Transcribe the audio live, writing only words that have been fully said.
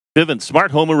Vivint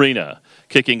Smart Home Arena.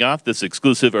 Kicking off this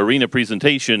exclusive arena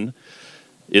presentation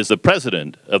is the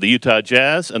president of the Utah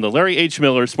Jazz and the Larry H.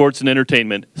 Miller Sports and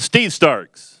Entertainment, Steve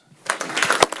Starks.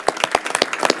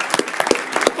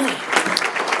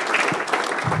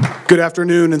 Good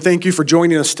afternoon, and thank you for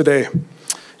joining us today.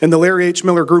 In the Larry H.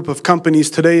 Miller group of companies,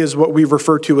 today is what we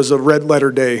refer to as a red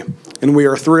letter day, and we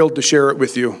are thrilled to share it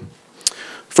with you.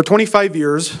 For 25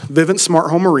 years, Vivint Smart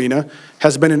Home Arena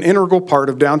has been an integral part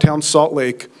of downtown Salt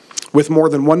Lake, with more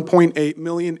than 1.8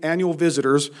 million annual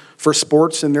visitors for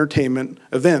sports and entertainment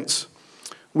events.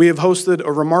 We have hosted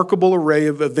a remarkable array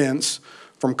of events,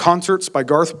 from concerts by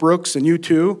Garth Brooks and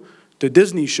U2 to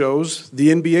Disney shows, the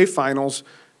NBA Finals,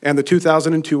 and the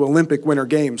 2002 Olympic Winter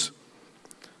Games.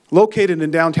 Located in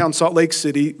downtown Salt Lake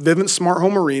City, Vivint Smart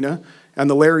Home Arena and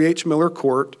the Larry H. Miller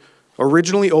Court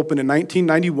originally opened in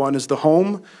 1991 as the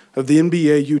home of the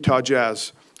NBA Utah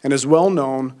Jazz, and is well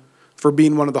known for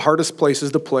being one of the hardest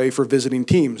places to play for visiting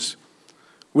teams.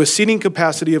 With seating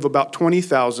capacity of about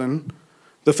 20,000,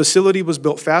 the facility was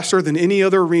built faster than any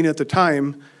other arena at the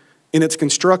time in its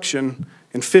construction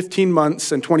in 15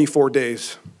 months and 24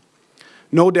 days.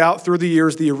 No doubt through the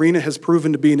years, the arena has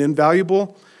proven to be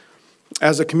invaluable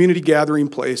as a community gathering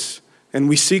place, and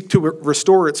we seek to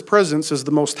restore its presence as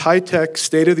the most high-tech,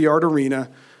 state-of-the-art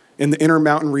arena in the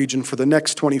Intermountain region for the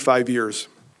next 25 years.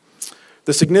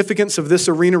 The significance of this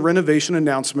arena renovation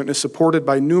announcement is supported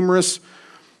by numerous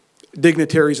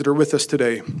dignitaries that are with us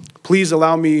today. Please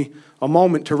allow me a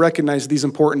moment to recognize these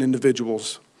important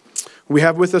individuals. We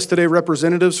have with us today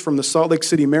representatives from the Salt Lake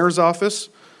City Mayor's Office,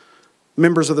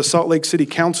 members of the Salt Lake City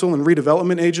Council and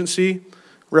Redevelopment Agency,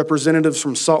 representatives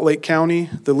from Salt Lake County,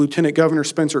 the Lieutenant Governor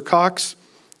Spencer Cox,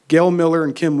 Gail Miller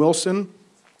and Kim Wilson,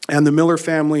 and the Miller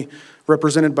family,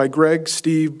 represented by Greg,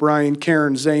 Steve, Brian,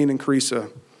 Karen, Zane, and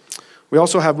Carissa. We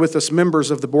also have with us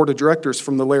members of the Board of Directors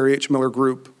from the Larry H. Miller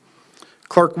Group.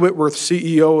 Clark Whitworth,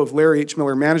 CEO of Larry H.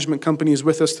 Miller Management Company, is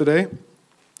with us today,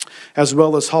 as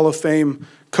well as Hall of Fame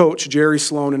coach Jerry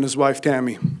Sloan and his wife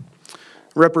Tammy.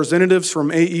 Representatives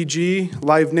from AEG,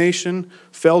 Live Nation,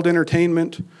 Feld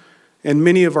Entertainment, and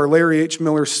many of our Larry H.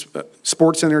 Miller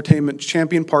Sports Entertainment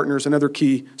champion partners and other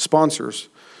key sponsors.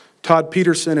 Todd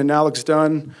Peterson and Alex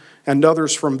Dunn and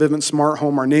others from Vivint Smart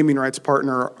Home, our naming rights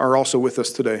partner, are also with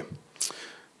us today.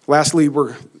 Lastly,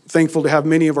 we're thankful to have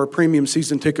many of our premium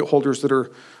season ticket holders that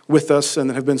are with us and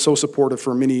that have been so supportive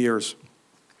for many years.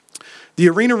 The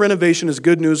arena renovation is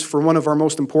good news for one of our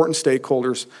most important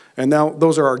stakeholders, and now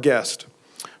those are our guests.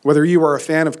 Whether you are a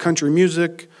fan of country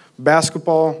music,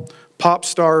 basketball, pop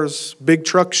stars, big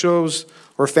truck shows,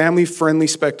 or family-friendly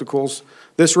spectacles,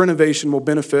 this renovation will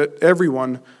benefit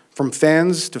everyone from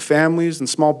fans to families and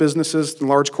small businesses and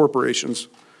large corporations.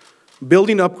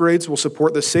 Building upgrades will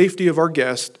support the safety of our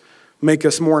guests, make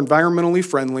us more environmentally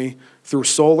friendly through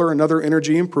solar and other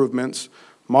energy improvements,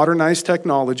 modernize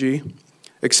technology,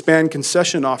 expand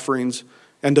concession offerings,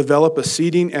 and develop a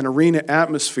seating and arena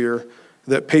atmosphere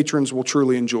that patrons will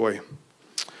truly enjoy.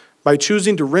 By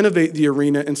choosing to renovate the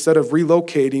arena instead of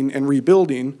relocating and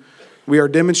rebuilding, we are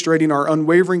demonstrating our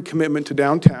unwavering commitment to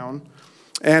downtown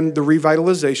and the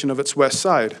revitalization of its west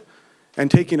side, and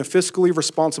taking a fiscally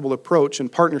responsible approach in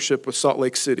partnership with Salt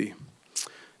Lake City.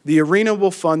 The arena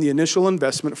will fund the initial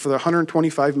investment for the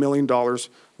 $125 million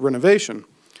renovation.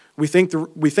 We thank the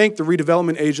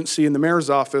Redevelopment Agency and the Mayor's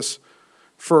Office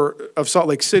of Salt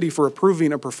Lake City for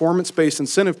approving a performance-based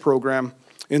incentive program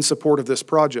in support of this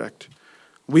project.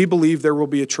 We believe there will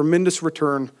be a tremendous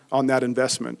return on that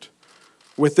investment.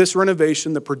 With this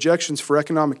renovation, the projections for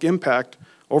economic impact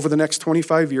over the next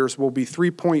 25 years will be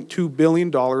 $3.2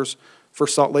 billion for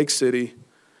Salt Lake City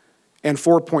and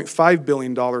 $4.5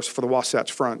 billion for the Wasatch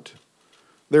Front.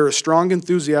 There is strong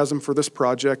enthusiasm for this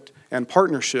project and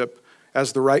partnership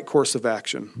as the right course of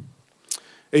action.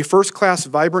 A first-class,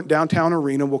 vibrant downtown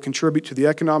arena will contribute to the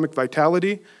economic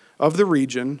vitality of the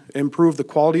region, improve the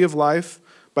quality of life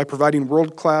by providing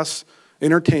world-class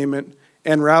entertainment,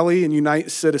 and rally and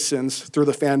unite citizens through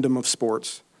the fandom of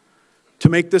sports. To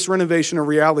make this renovation a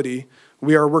reality,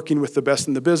 we are working with the best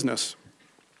in the business.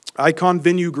 Icon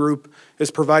Venue Group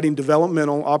is providing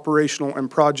developmental, operational,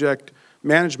 and project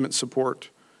management support.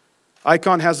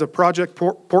 Icon has a project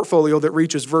portfolio that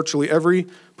reaches virtually every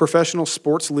professional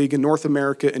sports league in North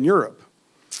America and Europe.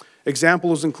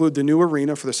 Examples include the new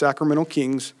arena for the Sacramento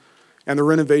Kings and the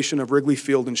renovation of Wrigley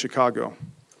Field in Chicago.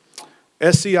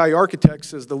 SCI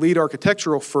Architects is the lead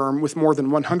architectural firm with more than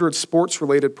 100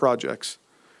 sports-related projects,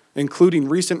 including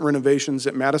recent renovations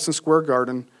at Madison Square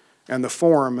Garden and the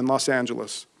Forum in Los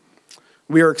Angeles.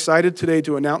 We are excited today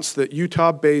to announce that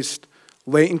Utah-based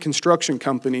Layton Construction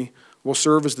Company will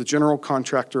serve as the general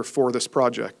contractor for this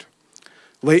project.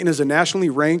 Layton is a nationally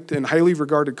ranked and highly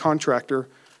regarded contractor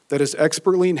that has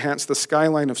expertly enhanced the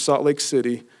skyline of Salt Lake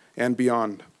City and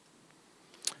beyond.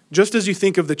 Just as you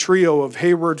think of the trio of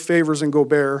Hayward, Favors, and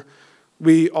Gobert,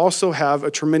 we also have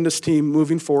a tremendous team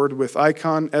moving forward with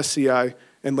Icon, SCI,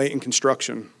 and Layton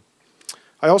Construction.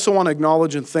 I also want to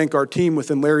acknowledge and thank our team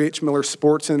within Larry H. Miller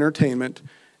Sports and Entertainment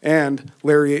and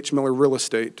Larry H. Miller Real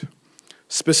Estate.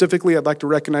 Specifically, I'd like to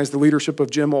recognize the leadership of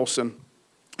Jim Olson,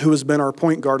 who has been our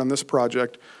point guard on this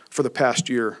project for the past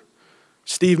year.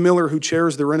 Steve Miller, who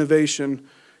chairs the Renovation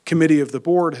Committee of the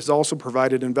board, has also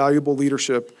provided invaluable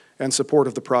leadership and support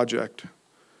of the project.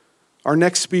 Our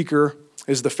next speaker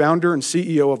is the founder and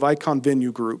CEO of Icon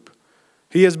Venue Group.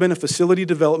 He has been a facility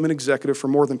development executive for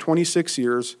more than 26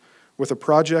 years with a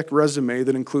project resume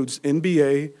that includes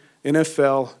NBA,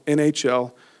 NFL,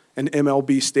 NHL, and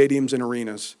MLB stadiums and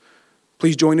arenas.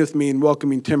 Please join with me in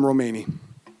welcoming Tim Romani.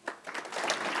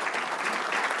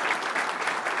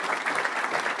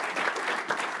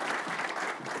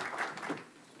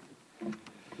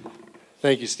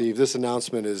 Thank you, Steve. This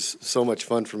announcement is so much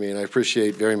fun for me, and I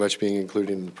appreciate very much being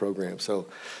included in the program, so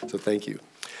thank you.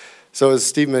 So as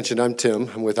Steve mentioned, I'm Tim.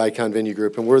 I'm with Icon Venue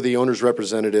Group, and we're the owner's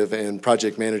representative and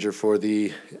project manager for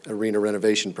the arena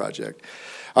renovation project.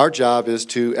 Our job is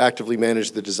to actively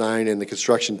manage the design and the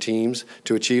construction teams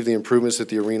to achieve the improvements that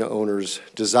the arena owners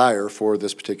desire for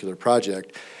this particular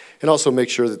project, and also make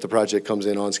sure that the project comes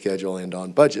in on schedule and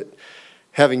on budget.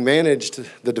 Having managed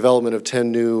the development of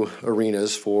 10 new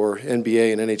arenas for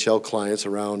NBA and NHL clients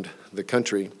around the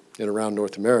country and around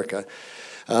North America,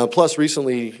 plus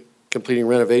recently completing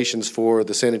renovations for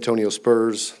the San Antonio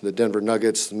Spurs, the Denver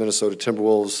Nuggets, the Minnesota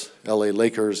Timberwolves, LA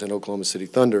Lakers, and Oklahoma City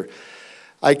Thunder,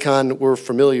 Icon, we're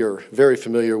familiar, very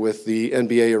familiar with the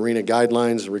NBA arena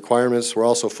guidelines and requirements. We're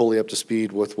also fully up to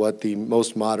speed with what the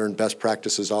most modern best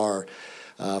practices are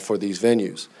for these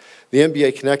venues. The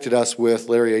NBA connected us with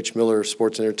Larry H. Miller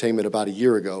Sports and Entertainment about a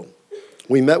year ago.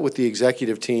 We met with the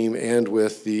executive team and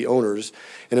with the owners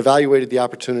and evaluated the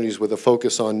opportunities with a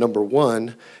focus on, number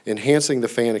one, enhancing the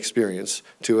fan experience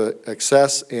to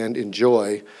access and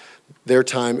enjoy their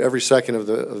time every second of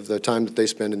the time that they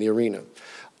spend in the arena.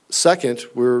 Second,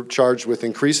 we're charged with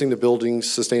increasing the building's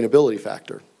sustainability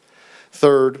factor.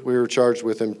 Third, we were charged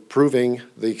with improving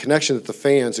the connection that the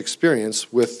fans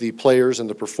experience with the players and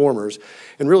the performers,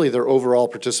 and really their overall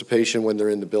participation when they're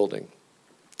in the building.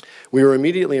 We were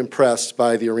immediately impressed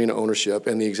by the arena ownership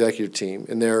and the executive team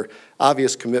and their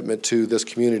obvious commitment to this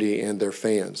community and their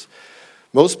fans.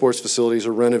 Most sports facilities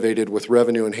are renovated with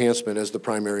revenue enhancement as the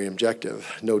primary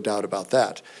objective, no doubt about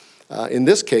that. In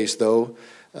this case, though,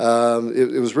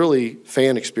 it was really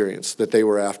fan experience that they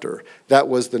were after. That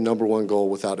was the number one goal,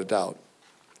 without a doubt.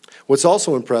 What's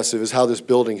also impressive is how this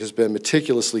building has been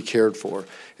meticulously cared for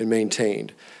and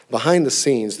maintained. Behind the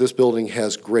scenes, this building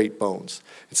has great bones.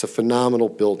 It's a phenomenal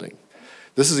building.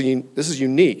 This is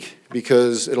unique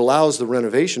because it allows the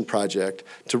renovation project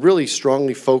to really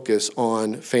strongly focus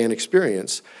on fan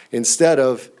experience instead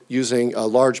of using a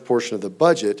large portion of the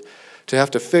budget to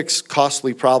have to fix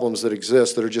costly problems that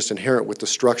exist that are just inherent with the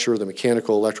structure of the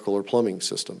mechanical, electrical, or plumbing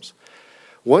systems.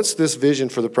 Once this vision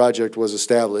for the project was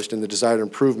established and the desired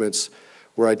improvements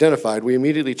were identified, we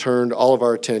immediately turned all of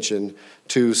our attention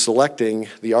to selecting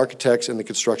the architects and the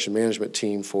construction management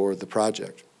team for the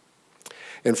project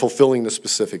and fulfilling the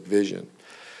specific vision.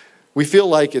 We feel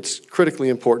like it's critically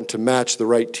important to match the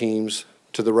right teams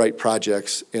to the right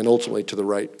projects and ultimately to the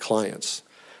right clients.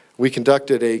 We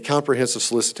conducted a comprehensive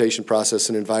solicitation process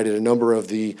and invited a number of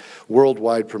the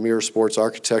worldwide premier sports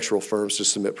architectural firms to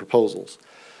submit proposals.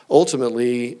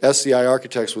 Ultimately, SCI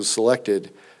Architects was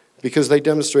selected because they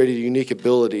demonstrated a unique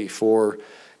ability for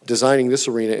designing this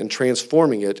arena and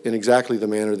transforming it in exactly the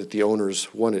manner that the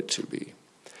owners want it to be.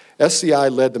 SCI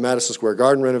led the Madison Square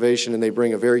Garden renovation, and they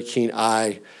bring a very keen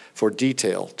eye for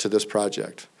detail to this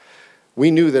project.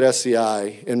 We knew that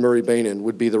SCI and Murray Bainan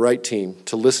would be the right team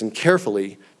to listen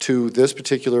carefully to this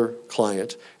particular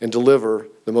client and deliver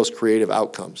the most creative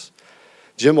outcomes.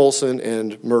 Jim Olson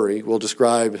and Murray will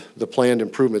describe the planned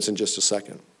improvements in just a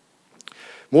second.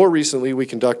 More recently, we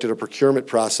conducted a procurement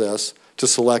process to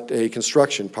select a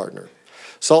construction partner.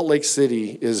 Salt Lake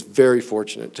City is very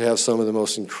fortunate to have some of the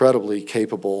most incredibly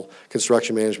capable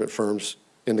construction management firms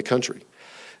in the country.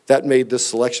 That made this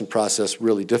selection process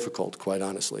really difficult, quite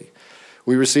honestly.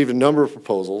 We received a number of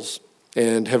proposals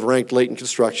and have ranked Layton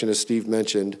Construction, as Steve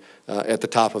mentioned, at the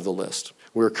top of the list.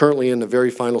 We're currently in the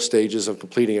very final stages of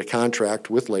completing a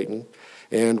contract with Layton,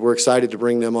 and we're excited to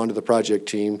bring them onto the project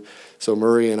team so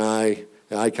Murray and I,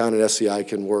 Icon and SCI,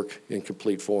 can work in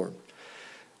complete form.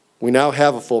 We now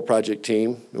have a full project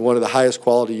team, one of the highest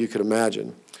quality you could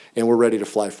imagine, and we're ready to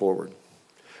fly forward.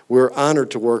 We're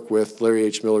honored to work with Larry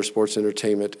H. Miller Sports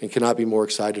Entertainment and cannot be more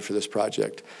excited for this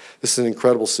project. This is an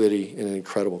incredible city and an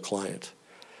incredible client.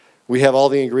 We have all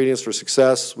the ingredients for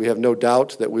success. We have no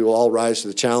doubt that we will all rise to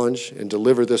the challenge and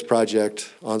deliver this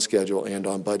project on schedule and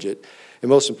on budget, and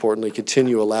most importantly,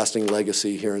 continue a lasting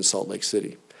legacy here in Salt Lake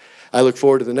City. I look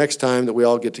forward to the next time that we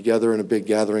all get together in a big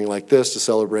gathering like this to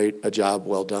celebrate a job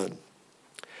well done.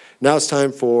 Now it's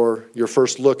time for your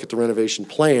first look at the renovation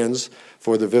plans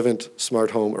for the Vivint Smart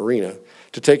Home Arena.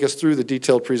 To take us through the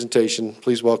detailed presentation,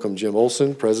 please welcome Jim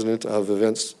Olson, President of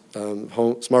Vivint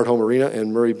Smart Home Arena,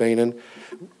 and Murray Bainan,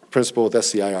 Principal with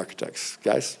SCI Architects.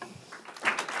 Guys.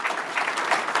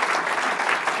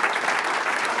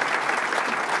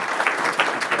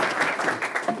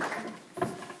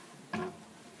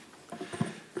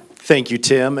 Thank you,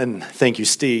 Tim, and thank you,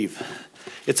 Steve.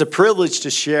 It's a privilege to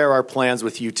share our plans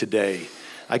with you today.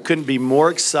 I couldn't be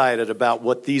more excited about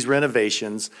what these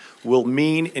renovations will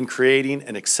mean in creating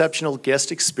an exceptional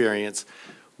guest experience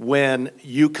when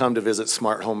you come to visit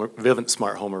Vivint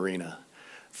Smart Home Arena.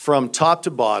 From top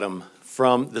to bottom,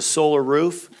 from the solar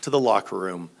roof to the locker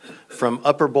room, from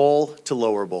upper bowl to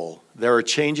lower bowl, there are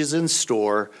changes in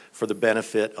store for the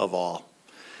benefit of all.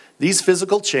 These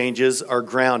physical changes are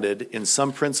grounded in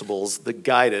some principles that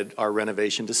guided our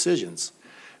renovation decisions.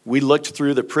 We looked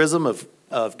through the prism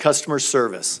of customer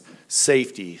service,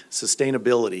 safety,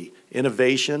 sustainability,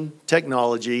 innovation,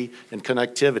 technology, and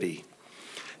connectivity.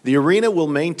 The arena will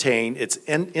maintain its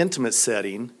intimate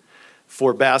setting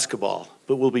for basketball,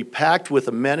 but will be packed with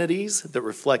amenities that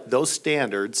reflect those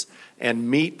standards and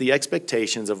meet the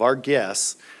expectations of our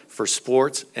guests for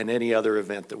sports and any other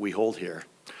event that we hold here.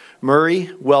 Murray,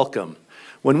 welcome.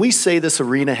 When we say this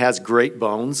arena has great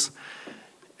bones,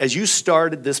 as you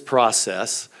started this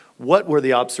process, what were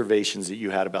the observations that you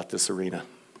had about this arena?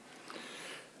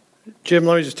 Jim,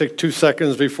 let me just take 2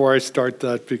 seconds before I start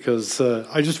that, because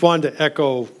I just wanted to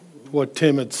echo what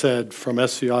Tim had said from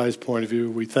SCI's point of view.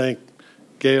 We thank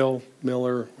Gail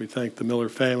Miller, we thank the Miller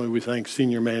family, we thank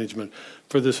senior management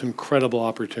for this incredible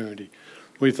opportunity.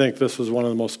 We think this is one of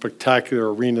the most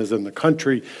spectacular arenas in the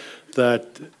country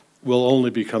that will only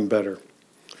become better.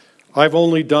 I've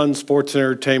only done sports and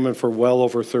entertainment for well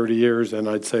over 30 years, and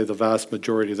I'd say the vast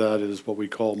majority of that is what we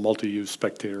call multi-use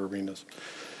spectator arenas.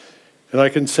 And I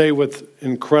can say with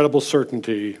incredible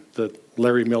certainty that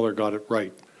Larry Miller got it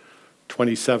right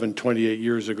 27, 28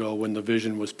 years ago when the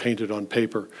vision was painted on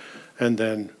paper and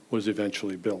then was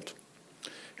eventually built.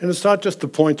 And it's not just the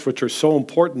points which are so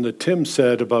important that Tim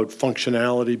said about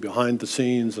functionality behind the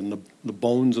scenes and the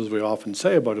bones, as we often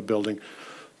say about a building,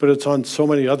 but it's on so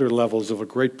many other levels of a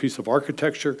great piece of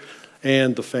architecture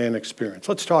and the fan experience.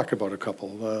 Let's talk about a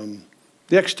couple.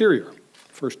 The exterior,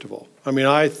 first of all. I mean,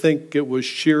 I think it was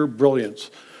sheer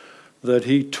brilliance that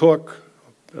he took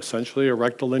essentially a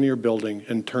rectilinear building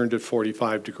and turned it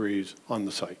 45 degrees on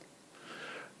the site.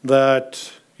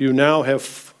 That you now have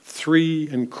 3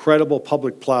 incredible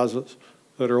public plazas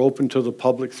that are open to the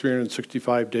public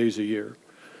 365 days a year,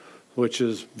 which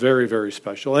is very, very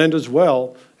special. And as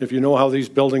well, if you know how these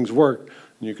buildings work,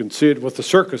 and you can see it with the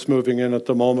circus moving in at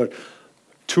the moment,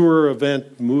 tour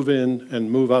event, move in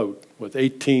and move out with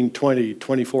 18, 20,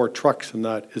 24 trucks, and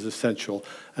that is essential.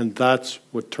 And that's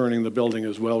what turning the building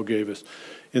as well gave us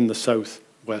in the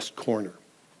southwest corner.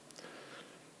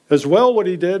 As well, what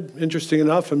he did, interesting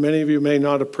enough, and many of you may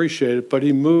not appreciate it, but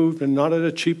he moved, and not at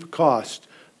a cheap cost,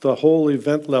 the whole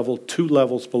event level 2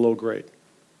 levels below grade.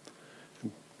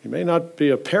 It may not be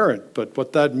apparent, but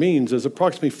what that means is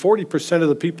approximately 40% of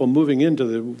the people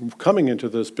coming into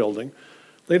this building,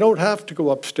 they don't have to go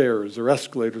upstairs or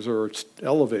escalators or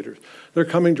elevators. They're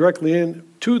coming directly in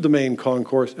to the main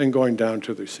concourse and going down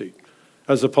to their seat,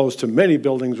 as opposed to many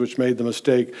buildings which made the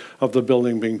mistake of the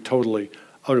building being totally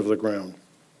out of the ground.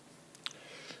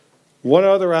 One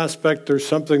other aspect, there's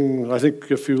something, I think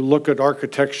if you look at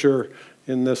architecture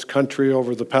in this country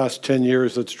over the past 10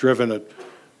 years that's driven it,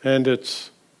 and it's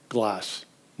glass,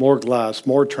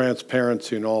 more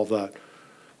transparency and all that.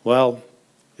 Well,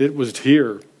 it was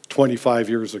here 25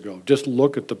 years ago. Just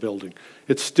look at the building.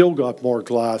 It's still got more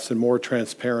glass and more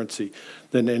transparency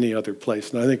than any other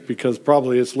place. And I think because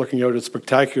probably it's looking out at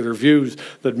spectacular views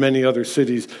that many other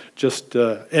cities just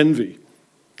envy.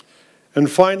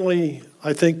 And finally,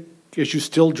 I think as you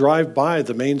still drive by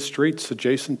the main streets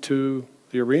adjacent to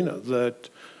the arena, that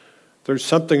there's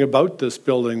something about this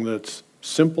building that's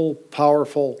simple,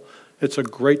 powerful. It's a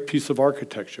great piece of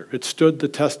architecture. It stood the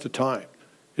test of time.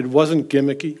 It wasn't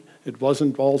gimmicky. It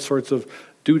wasn't all sorts of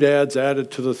doodads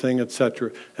added to the thing,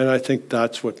 etc. And I think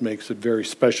that's what makes it very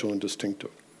special and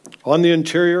distinctive. On the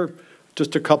interior,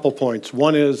 just a couple points.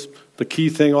 One is, the key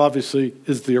thing obviously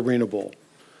is the arena bowl.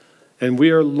 And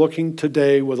we are looking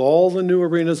today, with all the new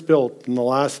arenas built in the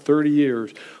last 30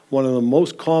 years, one of the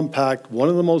most compact, one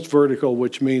of the most vertical,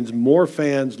 which means more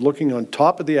fans looking on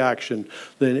top of the action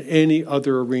than any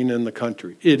other arena in the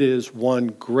country. It is one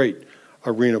great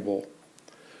arena bowl.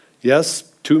 Yes,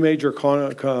 2 major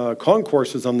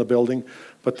concourses on the building,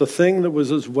 but the thing that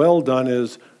was as well done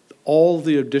is all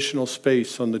the additional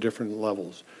space on the different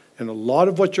levels. And a lot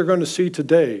of what you're going to see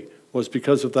today was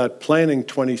because of that planning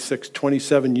 26,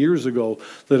 27 years ago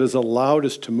that has allowed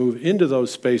us to move into those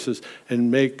spaces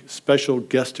and make special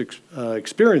guest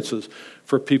experiences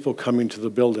for people coming to the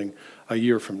building a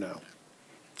year from now.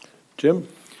 Jim?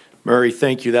 Murray,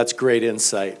 thank you. That's great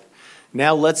insight.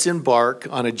 Now let's embark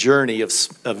on a journey of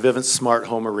Vivint Smart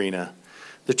Home Arena.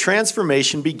 The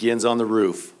transformation begins on the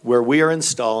roof, where we are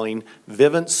installing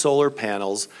Vivint solar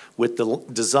panels with the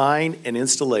design and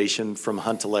installation from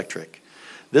Hunt Electric.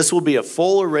 This will be a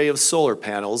full array of solar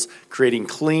panels, creating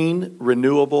clean,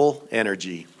 renewable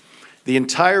energy. The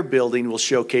entire building will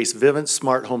showcase Vivint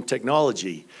Smart Home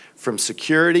technology, from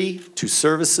security to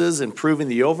services, improving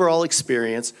the overall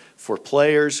experience for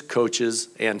players, coaches,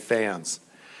 and fans.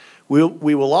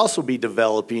 We will also be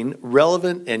developing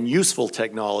relevant and useful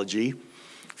technology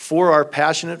for our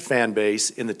passionate fan base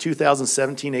in the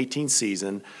 2017-18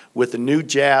 season with the new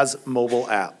Jazz mobile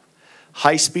app,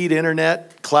 high-speed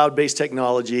internet, cloud-based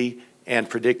technology, and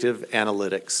predictive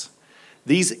analytics.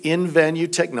 These in-venue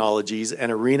technologies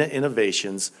and arena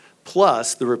innovations,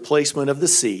 plus the replacement of the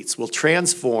seats, will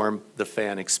transform the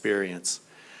fan experience.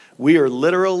 We are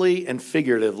literally and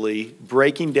figuratively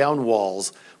breaking down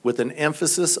walls with an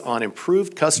emphasis on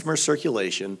improved customer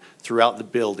circulation throughout the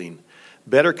building,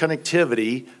 better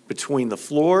connectivity between the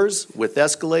floors with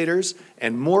escalators,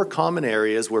 and more common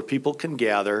areas where people can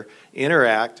gather,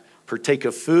 interact, partake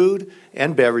of food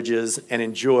and beverages, and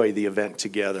enjoy the event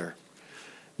together.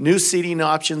 New seating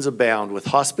options abound with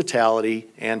hospitality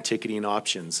and ticketing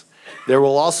options. There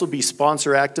will also be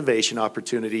sponsor activation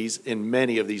opportunities in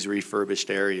many of these refurbished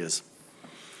areas.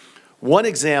 One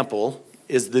example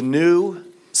is the new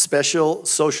special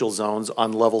social zones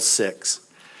on level 6.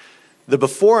 The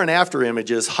before and after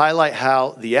images highlight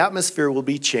how the atmosphere will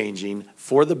be changing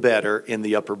for the better in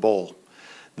the upper bowl.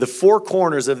 The 4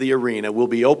 corners of the arena will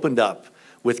be opened up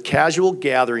with casual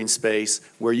gathering space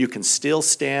where you can still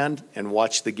stand and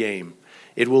watch the game.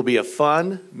 It will be a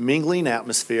fun, mingling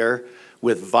atmosphere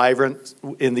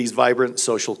in these vibrant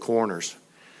social corners.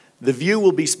 The view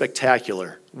will be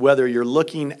spectacular, whether you're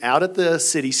looking out at the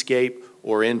cityscape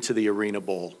or into the arena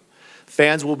bowl.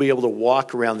 Fans will be able to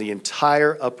walk around the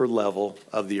entire upper level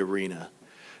of the arena.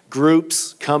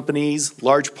 Groups, companies,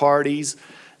 large parties,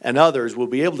 and others will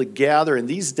be able to gather in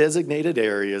these designated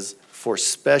areas for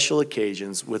special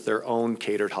occasions with their own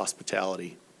catered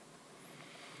hospitality.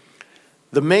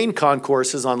 The main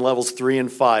concourses on levels 3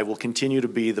 and 5 will continue to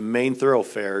be the main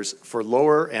thoroughfares for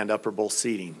lower and upper bowl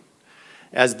seating.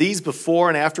 As these before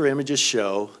and after images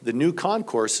show, the new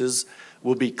concourses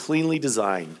will be cleanly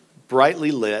designed, brightly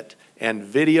lit, and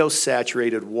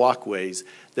video-saturated walkways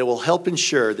that will help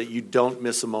ensure that you don't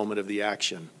miss a moment of the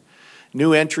action.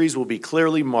 New entries will be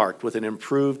clearly marked with an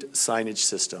improved signage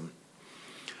system.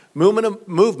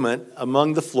 Movement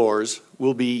among the floors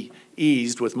will be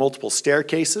eased with multiple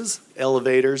staircases,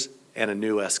 elevators, and a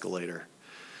new escalator.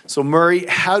 So Murray,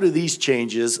 how do these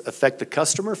changes affect the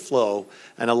customer flow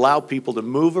and allow people to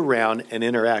move around and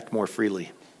interact more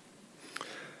freely?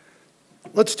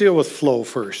 Let's deal with flow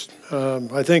first.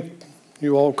 I think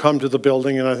you all come to the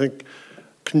building, and I think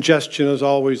congestion is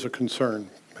always a concern.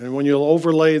 And when you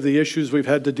overlay the issues we've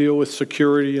had to deal with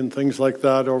security and things like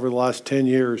that over the last 10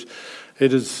 years,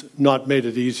 it has not made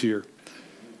it easier.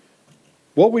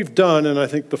 What we've done, and I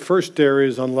think the first area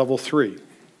is on level 3.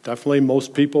 Definitely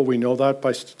most people, we know that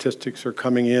by statistics, are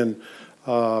coming in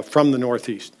from the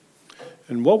Northeast.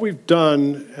 And what we've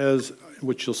done,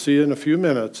 which you'll see in a few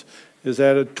minutes, is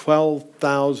added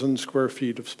 12,000 square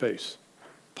feet of space,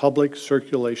 public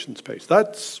circulation space.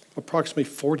 That's approximately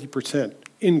 40%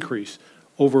 increase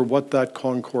over what that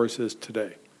concourse is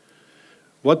today.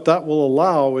 What that will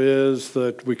allow is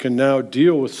that we can now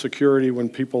deal with security when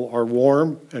people are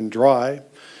warm and dry,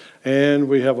 and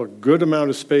we have a good amount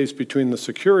of space between the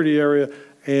security area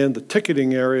and the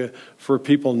ticketing area for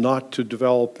people not to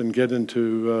develop and get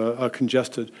into a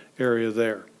congested area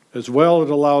there. As well, it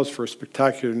allows for a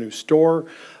spectacular new store,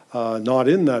 not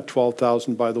in that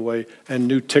 12,000, by the way, and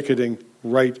new ticketing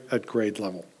right at grade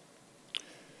level.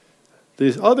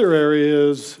 These other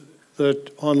areas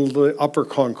that on the upper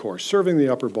concourse, serving the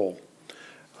upper bowl.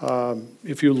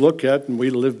 If you look at, and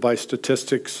we live by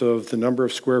statistics of the number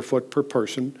of square foot per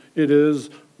person, it is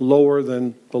lower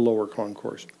than the lower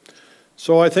concourse.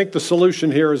 So I think the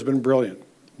solution here has been brilliant.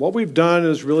 What we've done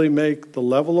is really make the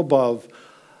level above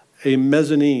a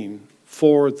mezzanine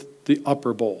for the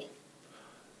upper bowl.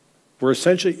 We're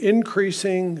essentially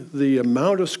increasing the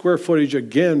amount of square footage,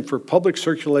 again, for public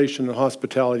circulation and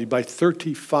hospitality by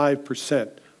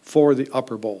 35% for the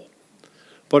upper bowl.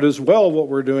 But as well, what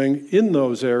we're doing in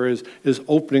those areas is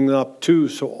opening them up too,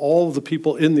 so all of the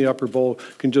people in the upper bowl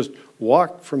can just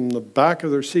walk from the back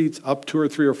of their seats up 2 or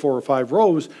 3 or 4 or 5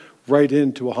 rows right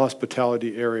into a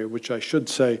hospitality area, which I should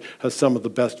say has some of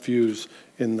the best views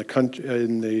in the country,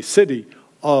 in the city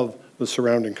of the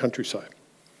surrounding countryside.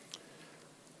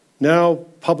 Now,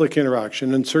 public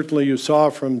interaction, and certainly you saw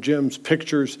from Jim's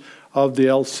pictures of the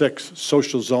L6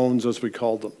 social zones, as we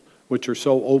call them, which are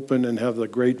so open and have the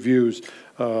great views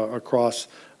across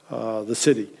the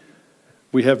city.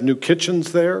 We have new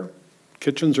kitchens there.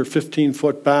 Kitchens are 15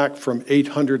 foot back from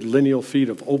 800 lineal feet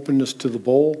of openness to the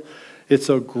bowl. It's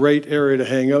a great area to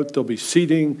hang out. There'll be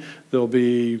seating. There'll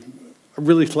be, I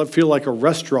really feel like a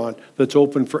restaurant that's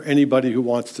open for anybody who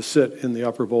wants to sit in the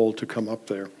upper bowl to come up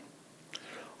there.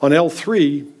 On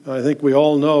L3, I think we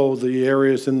all know the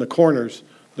areas in the corners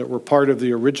that were part of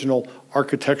the original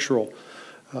architectural.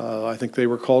 I think they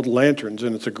were called lanterns,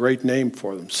 and it's a great name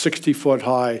for them. 60 foot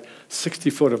high, 60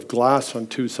 foot of glass on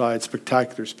 2 sides,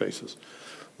 spectacular spaces.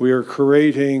 We are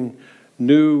creating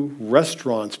new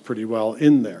restaurants pretty well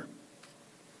in there.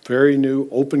 Very new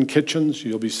open kitchens.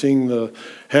 You'll be seeing the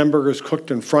hamburgers cooked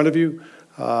in front of you.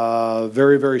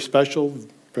 Very, very special,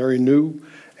 very new.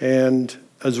 And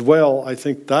as well, I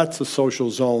think that's a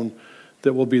social zone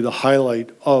that will be the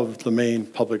highlight of the main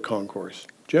public concourse.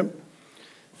 Jim?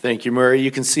 Thank you, Murray.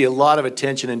 You can see a lot of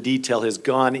attention and detail has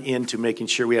gone into making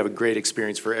sure we have a great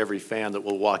experience for every fan that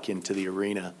will walk into the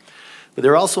arena. But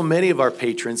there are also many of our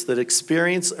patrons that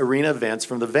experience arena events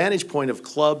from the vantage point of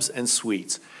clubs and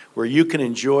suites, where you can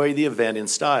enjoy the event in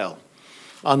style.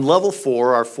 On level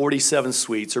 4, our 47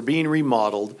 suites are being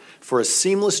remodeled for a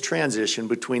seamless transition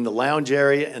between the lounge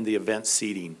area and the event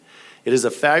seating. It is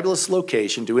a fabulous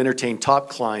location to entertain top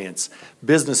clients,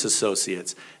 business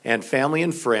associates, and family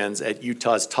and friends at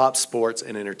Utah's top sports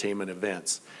and entertainment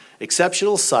events.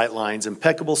 Exceptional sightlines,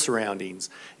 impeccable surroundings,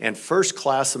 and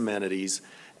first-class amenities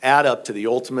add up to the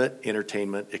ultimate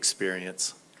entertainment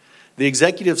experience. The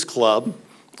Executives Club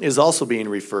is also being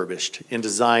refurbished in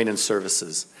design and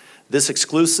services. This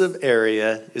exclusive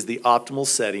area is the optimal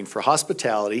setting for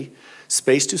hospitality,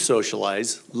 space to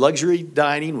socialize, luxury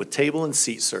dining with table and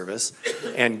seat service,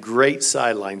 and great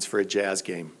sidelines for a jazz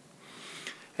game.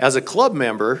 As a club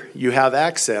member, you have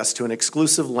access to an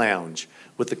exclusive lounge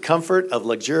with the comfort of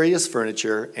luxurious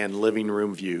furniture and living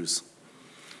room views.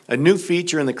 A new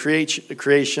feature in the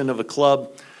creation of a club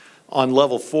on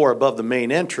level 4 above the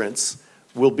main entrance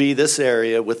will be this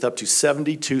area with up to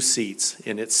 72 seats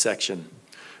in its section.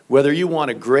 Whether you want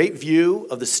a great view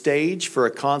of the stage for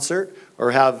a concert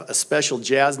or have a special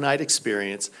jazz night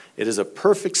experience, it is a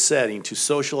perfect setting to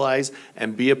socialize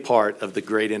and be a part of the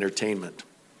great entertainment.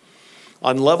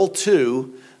 On level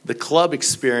 2, the club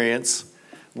experience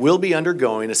will be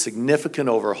undergoing a significant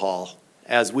overhaul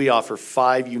as we offer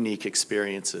 5 unique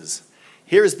experiences.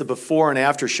 Here's the before and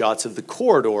after shots of the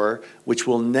corridor, which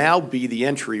will now be the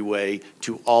entryway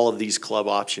to all of these club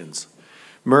options.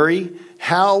 Murray,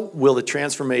 how will the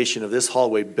transformation of this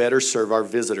hallway better serve our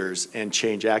visitors and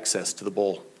change access to the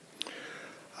bowl?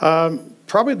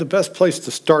 Probably the best place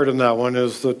to start on that one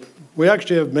is that we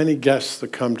actually have many guests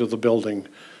that come to the building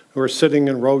who are sitting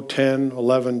in row 10,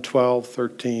 11, 12,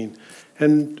 13.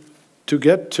 And to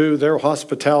get to their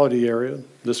hospitality area,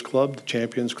 this club, the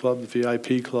Champions Club, the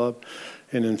VIP Club,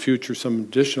 and in future some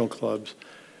additional clubs,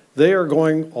 they are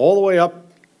going all the way up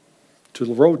to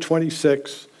row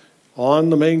 26 on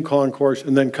the main concourse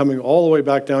and then coming all the way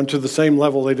back down to the same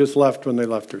level they just left when they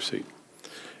left their seat.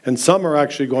 And some are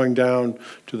actually going down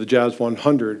to the Jazz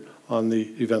 100 on the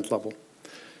event level.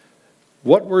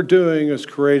 What we're doing is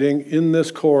creating in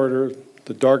this corridor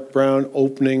the dark brown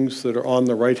openings that are on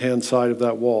the right-hand side of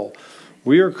that wall.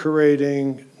 We are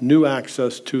creating new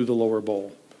access to the lower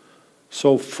bowl.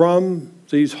 So from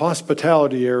these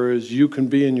hospitality areas, you can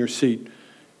be in your seat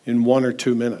in 1 or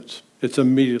 2 minutes. It's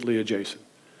immediately adjacent.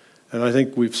 And I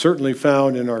think we've certainly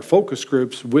found in our focus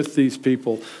groups with these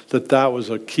people that that was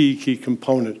a key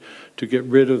component to get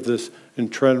rid of this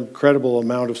incredible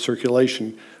amount of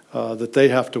circulation that they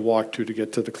have to walk to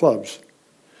get to the clubs.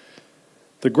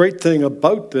 The great thing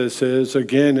about this is,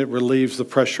 again, it relieves the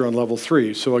pressure on level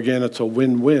 3. So again, it's a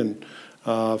win-win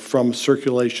from a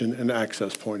circulation and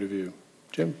access point of view.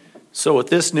 Jim? So with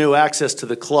this new access to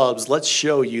the clubs, let's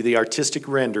show you the artistic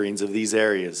renderings of these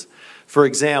areas. For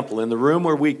example, in the room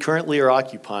where we currently are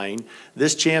occupying,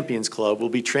 this Champions Club will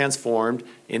be transformed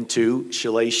into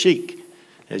Chalet Chic,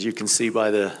 as you can see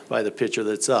by the picture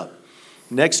that's up.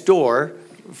 Next door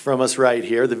from us right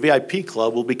here, the VIP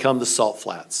Club will become the Salt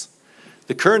Flats.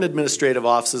 The current administrative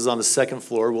offices on the second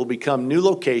floor will become new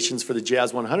locations for the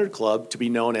Jazz 100 Club to be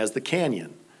known as the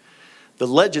Canyon. The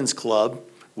Legends Club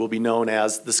will be known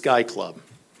as the Sky Club,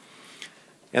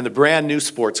 and the brand new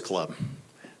Sports Club.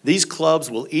 These clubs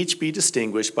will each be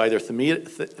distinguished by their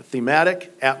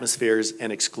thematic atmospheres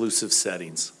and exclusive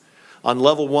settings. On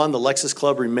level 1, the Lexus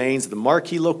Club remains the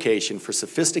marquee location for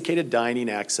sophisticated dining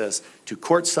access to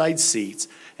courtside seats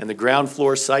and the ground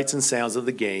floor sights and sounds of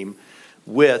the game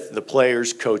with the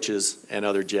players, coaches, and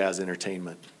other Jazz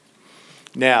entertainment.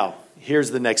 Now,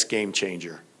 here's the next game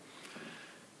changer.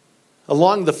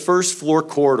 Along the first floor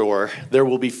corridor, there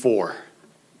will be 4,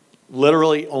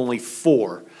 literally only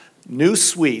 4, new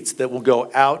suites that will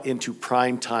go out into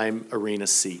primetime arena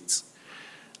seats.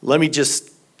 Let me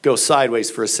just go sideways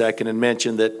for a second and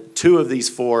mention that 2 of these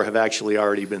 4 have actually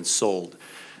already been sold.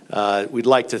 We'd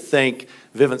like to thank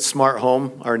Vivint Smart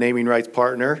Home, our naming rights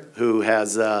partner, who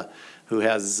has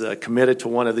committed to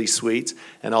one of these suites,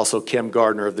 and also Kim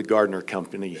Gardner of the Gardner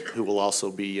Company, who will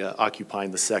also be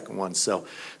occupying the second one. So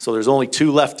there's only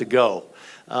 2 left to go.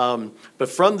 But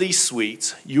from these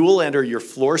suites, you will enter your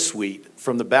floor suite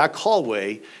from the back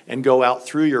hallway and go out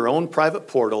through your own private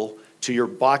portal to your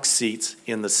box seats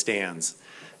in the stands.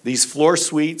 These floor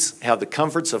suites have the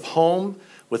comforts of home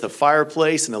with a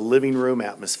fireplace and a living room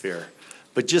atmosphere.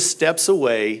 But just steps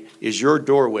away is your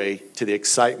doorway to the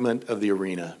excitement of the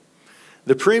arena.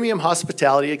 The premium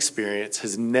hospitality experience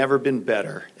has never been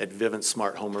better at Vivint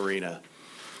Smart Home Arena.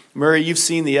 Murray, you've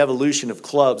seen the evolution of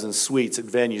clubs and suites at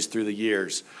venues through the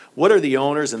years. What are the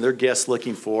owners and their guests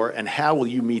looking for, and how will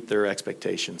you meet their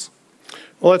expectations?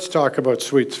 Well, let's talk about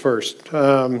suites first.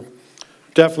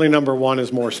 Definitely number 1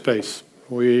 is more space.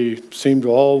 We seem to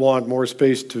all want more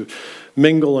space to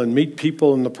mingle and meet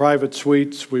people in the private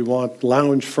suites. We want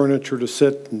lounge furniture to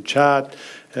sit and chat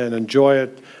and enjoy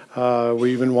it.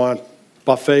 We even want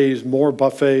buffets, more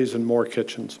buffets, and more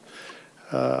kitchens.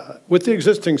 With the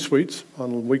existing suites,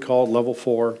 on we call it level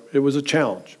 4, it was a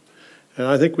challenge. And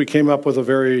I think we came up with a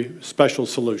very special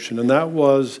solution, and that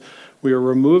was we are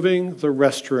removing the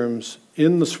restrooms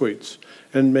in the suites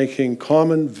and making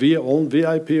common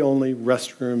VIP-only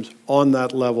restrooms on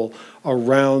that level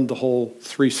around the whole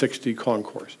 360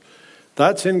 concourse.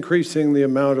 That's increasing the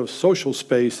amount of social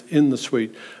space in the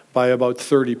suite by about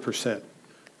 30%,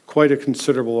 quite a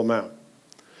considerable amount.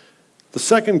 The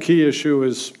second key issue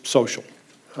is social.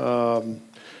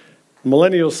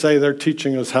 Millennials say they're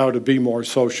teaching us how to be more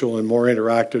social and more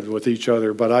interactive with each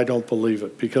other, but I don't believe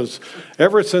it, because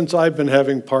ever since I've been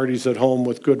having parties at home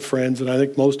with good friends, and I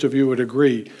think most of you would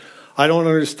agree, I've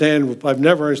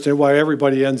never understood why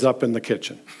everybody ends up in the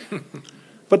kitchen.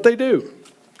 But they do.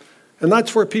 And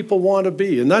that's where people want to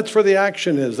be, and that's where the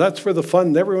action is. That's where the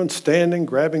fun, everyone's standing,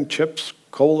 grabbing chips,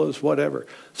 colas, whatever.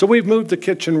 So we've moved the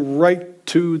kitchen right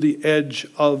to the edge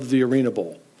of the arena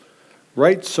bowl,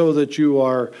 right so that you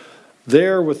are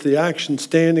there with the action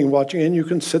standing, watching, and you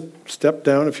can step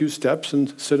down a few steps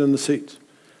and sit in the seats.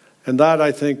 And that,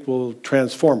 I think, will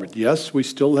transform it. Yes, we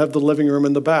still have the living room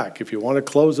in the back. If you want to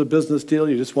close a business deal,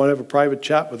 you just want to have a private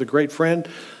chat with a great friend,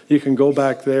 you can go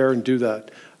back there and do that.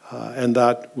 And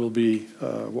that will be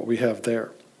what we have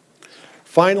there.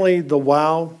 Finally, the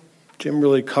wow. Jim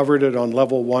really covered it on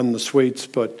level 1, the suites,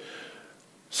 but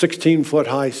 16-foot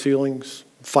high ceilings,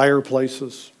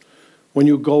 fireplaces. When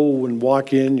you go and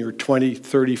walk in, you're 20,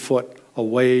 30 foot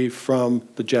away from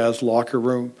the Jazz locker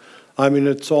room. I mean,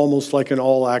 it's almost like an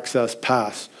all-access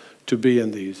pass to be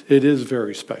in these. It is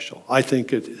very special. I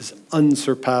think it is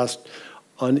unsurpassed,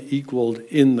 unequaled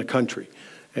in the country,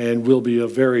 and will be a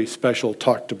very special,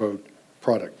 talked-about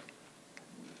product.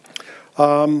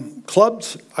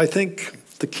 Clubs, I think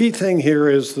the key thing here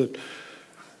is that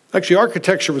actually,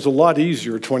 architecture was a lot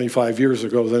easier 25 years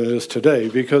ago than it is today,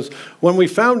 because when we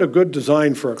found a good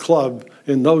design for a club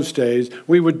in those days,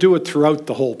 we would do it throughout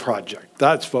the whole project.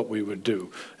 That's what we would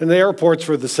do. And the airports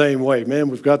were the same way. Man,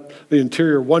 we've got the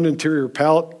interior, one interior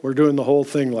palette, we're doing the whole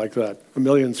thing like that, 1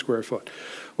 million square foot.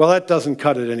 Well, that doesn't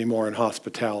cut it anymore in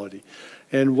hospitality.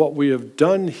 And what we have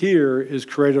done here is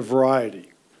create a variety.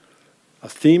 A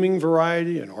theming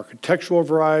variety, an architectural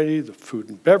variety, the food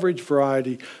and beverage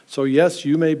variety. So yes,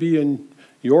 you may be in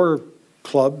your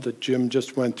club that Jim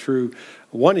just went through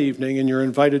one evening and you're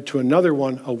invited to another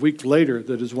one a week later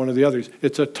that is one of the others.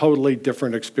 It's a totally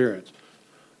different experience.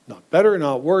 Not better,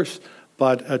 not worse,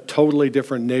 but a totally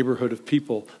different neighborhood of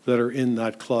people that are in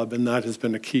that club, and that has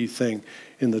been a key thing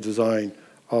in the design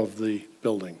of the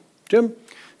building. Jim?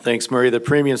 Thanks, Murray. The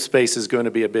premium space is going to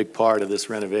be a big part of this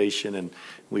renovation, and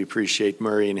we appreciate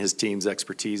Murray and his team's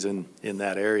expertise in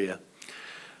that area.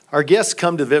 Our guests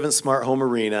come to Vivint Smart Home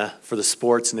Arena for the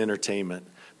sports and entertainment,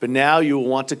 but now you will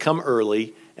want to come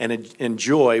early and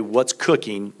enjoy what's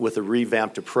cooking with a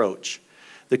revamped approach.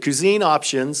 The cuisine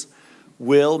options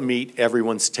will meet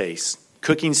everyone's taste.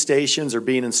 Cooking stations are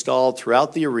being installed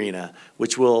throughout the arena,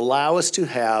 which will allow us to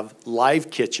have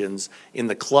live kitchens in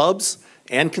the clubs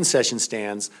and concession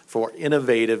stands for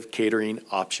innovative catering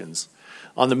options.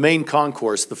 On the main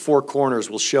concourse, the four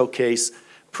corners will showcase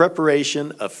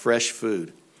preparation of fresh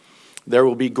food. There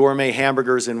will be gourmet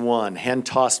hamburgers in one,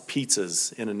 hand-tossed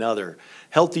pizzas in another,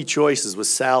 healthy choices with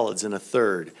salads in a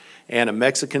third, and a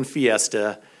Mexican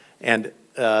fiesta and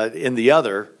in the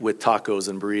other with tacos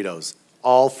and burritos,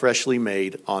 all freshly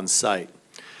made on site.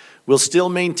 We'll still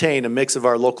maintain a mix of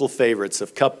our local favorites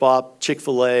of Cup Bop,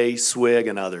 Chick-fil-A, Swig,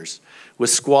 and others. With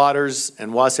Squatters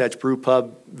and Wasatch Brew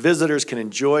Pub, visitors can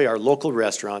enjoy our local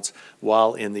restaurants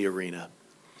while in the arena.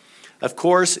 Of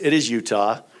course, it is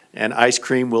Utah, and ice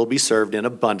cream will be served in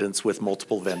abundance with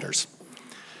multiple vendors.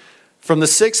 From the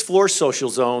 6th floor social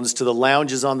zones to the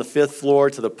lounges on the 5th floor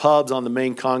to the pubs on the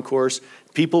main concourse,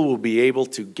 people will be able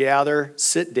to gather,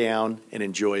 sit down, and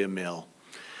enjoy a meal.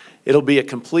 It'll be a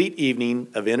complete evening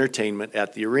of entertainment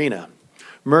at the arena.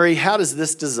 Murray, how does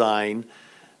this design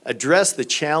address the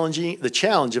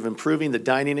challenge of improving the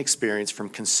dining experience from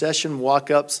concession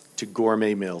walk-ups to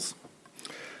gourmet meals?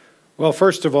 Well,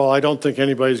 first of all, I don't think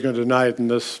anybody's going to deny it in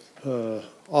this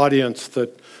audience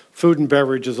that food and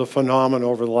beverage is a phenomenon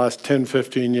over the last 10,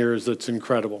 15 years that's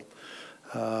incredible.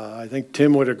 I think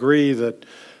Tim would agree that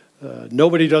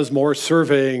nobody does more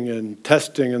surveying and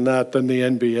testing and that than the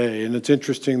NBA. And it's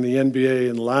interesting, the NBA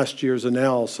in last year's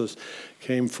analysis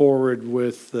came forward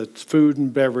with that food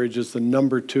and beverage is the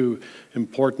 #2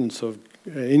 importance of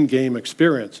in-game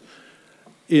experience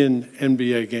in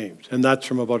NBA games. And that's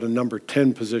from about a number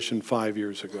 10 position 5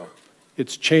 years ago.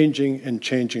 It's changing and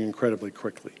changing incredibly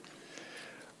quickly.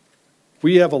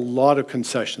 We have a lot of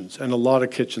concessions and a lot of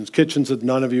kitchens that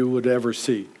none of you would ever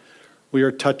see. We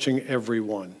are touching every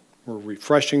one. We're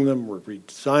refreshing them, we're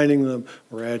redesigning them,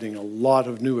 we're adding a lot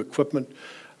of new equipment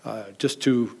just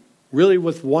to really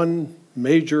with one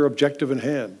major objective in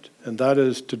hand, and that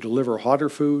is to deliver hotter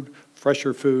food,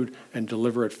 fresher food, and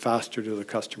deliver it faster to the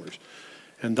customers.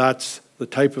 And that's the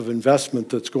type of investment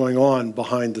that's going on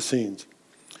behind the scenes.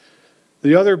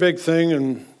 The other big thing,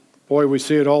 and boy, we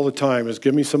see it all the time, is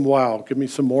give me some wow, give me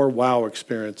some more wow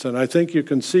experience. And I think you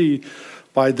can see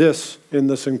by this, in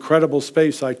this incredible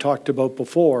space I talked about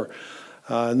before,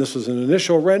 and this is an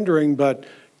initial rendering, but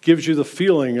gives you the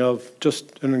feeling of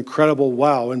just an incredible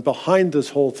wow. And behind this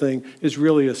whole thing is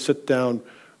really a sit-down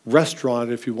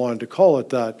restaurant, if you wanted to call it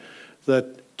that,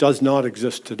 that does not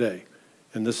exist today.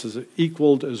 And this is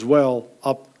equaled as well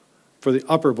up for the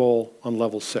upper bowl on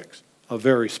level 6, a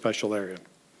very special area.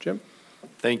 Jim?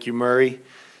 Thank you, Murray.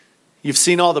 You've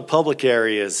seen all the public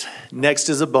areas. Next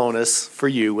is a bonus for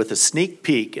you with a sneak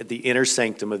peek at the inner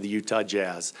sanctum of the Utah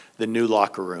Jazz, the new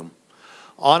locker room.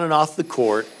 On and off the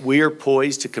court, we are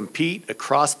poised to compete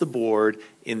across the board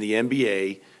in the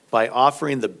NBA by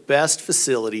offering the best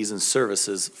facilities and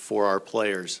services for our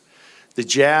players. The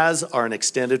Jazz are an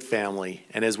extended family,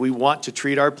 and as we want to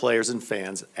treat our players and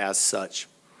fans as such.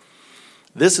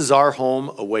 This is our home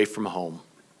away from home.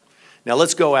 Now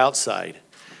let's go outside.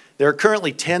 There are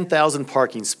currently 10,000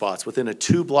 parking spots within a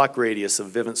 2-block radius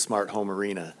of Vivint Smart Home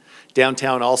Arena.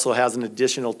 Downtown also has an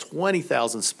additional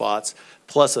 20,000 spots,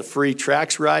 plus a free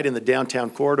tracks ride in the downtown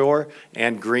corridor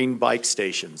and green bike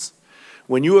stations.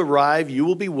 When you arrive, you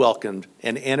will be welcomed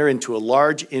and enter into a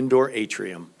large indoor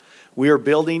atrium. We are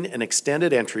building an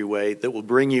extended entryway that will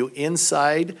bring you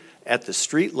inside at the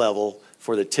street level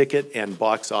for the ticket and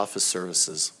box office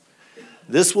services.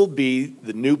 This will be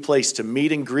the new place to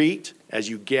meet and greet as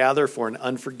you gather for an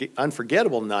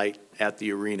unforgettable night at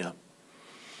the arena.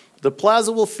 The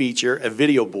plaza will feature a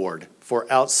video board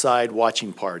for outside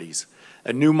watching parties,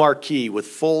 a new marquee with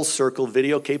full circle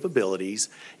video capabilities,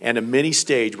 and a mini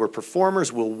stage where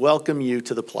performers will welcome you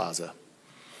to the plaza.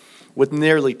 With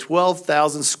nearly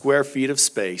 12,000 square feet of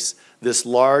space, this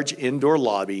large indoor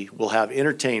lobby will have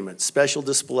entertainment, special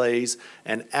displays,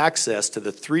 and access to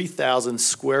the 3,000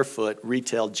 square foot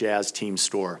retail Jazz team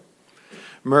store.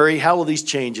 Murray, how will these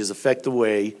changes affect the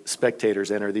way spectators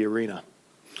enter the arena?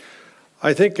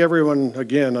 I think everyone,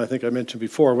 again, I think I mentioned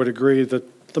before, would agree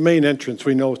that the main entrance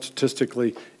we know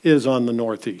statistically is on the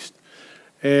northeast.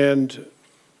 And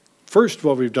first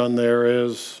what we've done there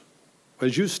is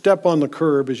As you step on the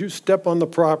curb, as you step on the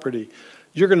property,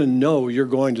 you're going to know you're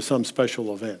going to some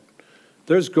special event.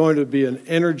 There's going to be an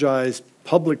energized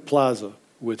public plaza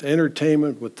with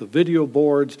entertainment, with the video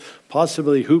boards,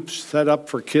 possibly hoops set up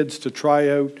for kids to try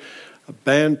out,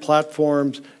 band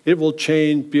platforms. It will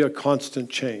change, be a constant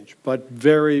change, but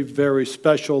very, very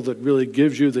special that really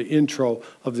gives you the intro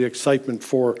of the excitement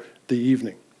for the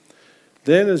evening.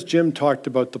 Then, as Jim talked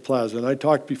about the plaza, and I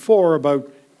talked before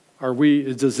about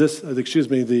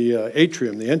the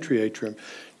atrium, the entry atrium,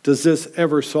 does this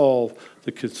ever solve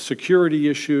the security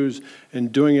issues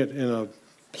and doing it in a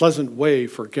pleasant way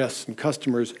for guests and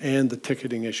customers and the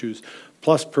ticketing issues,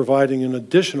 plus providing an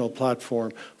additional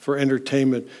platform for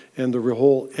entertainment and the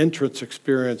whole entrance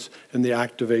experience and the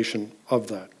activation of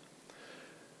that.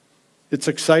 It's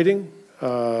exciting.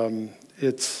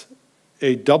 It's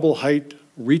a double-height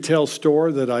retail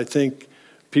store that I think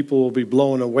people will be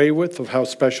blown away with of how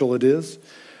special it is.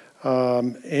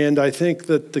 And I think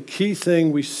that the key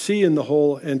thing we see in the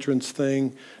whole entrance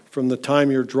thing from the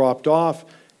time you're dropped off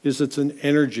is it's an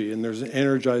energy, and there's an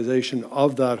energization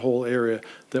of that whole area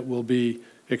that will be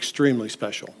extremely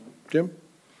special. Jim?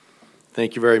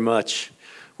 Thank you very much.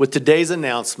 With today's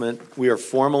announcement, we are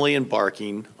formally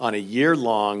embarking on a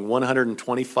year-long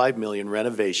 $125 million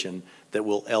renovation that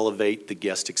will elevate the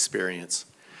guest experience.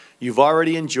 You've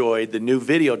already enjoyed the new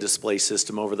video display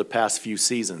system over the past few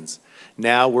seasons.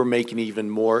 Now we're making even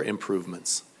more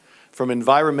improvements. From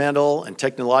environmental and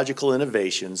technological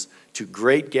innovations to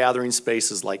great gathering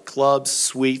spaces like clubs,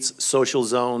 suites, social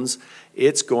zones,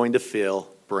 it's going to feel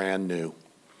brand new.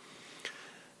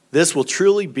 This will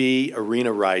truly be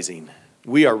Arena Rising.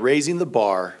 We are raising the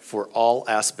bar for all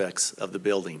aspects of the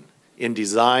building, in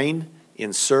design,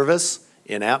 in service,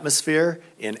 in atmosphere,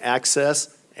 in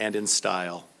access, and in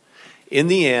style. In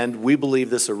the end, we believe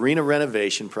this arena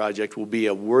renovation project will be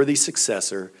a worthy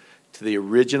successor to the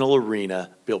original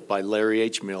arena built by Larry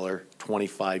H. Miller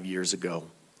 25 years ago.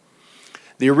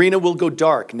 The arena will go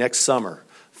dark next summer,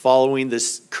 following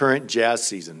this current jazz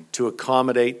season, to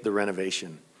accommodate the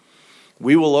renovation.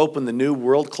 We will open the new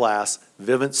world-class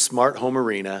Vivint Smart Home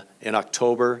Arena in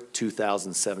October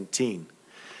 2017.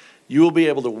 You will be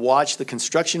able to watch the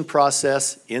construction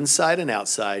process inside and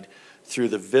outside through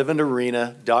the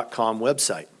vivintarena.com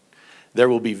website. There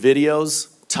will be videos,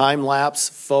 time-lapse,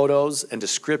 photos, and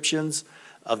descriptions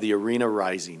of the arena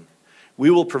rising. We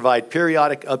will provide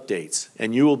periodic updates,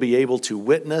 and you will be able to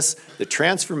witness the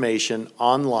transformation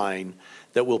online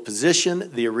that will position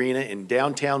the arena in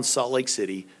downtown Salt Lake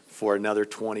City for another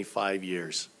 25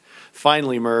 years.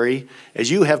 Finally, Murray, as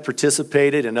you have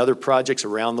participated in other projects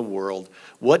around the world,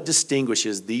 what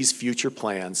distinguishes these future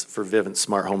plans for Vivint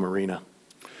Smart Home Arena?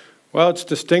 Well, it's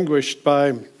distinguished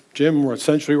by, Jim,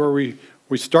 essentially where we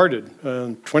started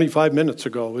 25 minutes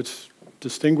ago. It's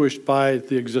distinguished by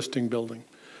the existing building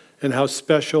and how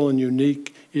special and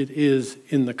unique it is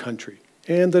in the country,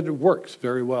 and that it works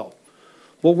very well.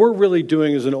 What we're really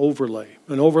doing is an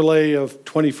overlay of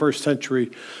 21st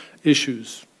century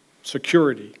issues: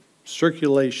 security,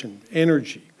 circulation,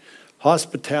 energy,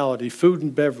 hospitality, food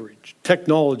and beverage,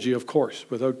 technology, of course,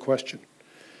 without question.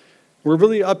 We're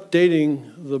really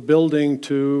updating the building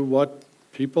to what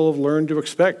people have learned to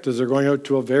expect as they're going out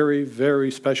to a very,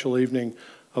 very special evening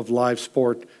of live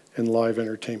sport and live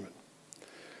entertainment.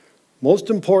 Most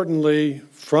importantly,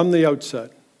 from the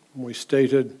outset, we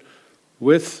stated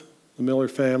with the Miller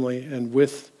family and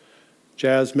with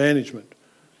Jazz management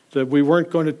that we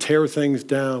weren't going to tear things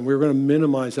down. We were going to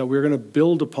minimize that. We were going to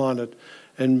build upon it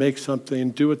and make something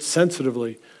and do it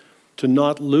sensitively to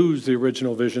not lose the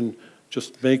original vision,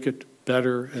 just make it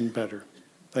better and better.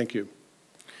 Thank you.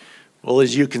 Well,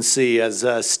 as you can see, as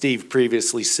Steve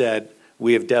previously said,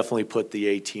 we have definitely put the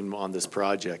A-team on this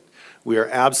project. We are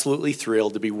absolutely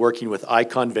thrilled to be working with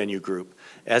Icon Venue Group,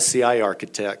 SCI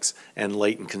Architects, and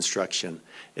Layton Construction.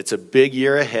 It's a big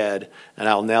year ahead, and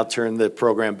I'll now turn the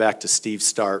program back to Steve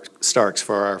Starks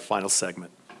for our final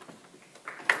segment.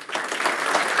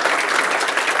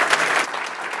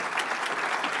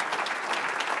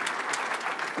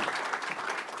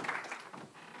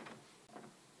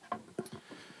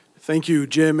 Thank you,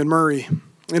 Jim and Murray.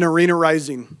 In Arena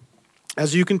Rising,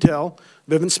 as you can tell,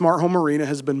 Vivint Smart Home Arena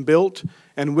has been built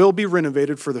and will be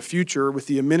renovated for the future with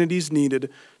the amenities needed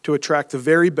to attract the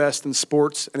very best in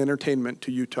sports and entertainment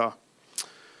to Utah.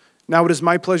 Now it is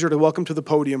my pleasure to welcome to the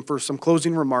podium for some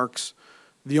closing remarks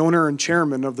the owner and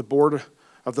chairman of the board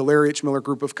of the Larry H. Miller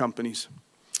Group of Companies.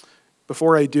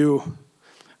 Before I do,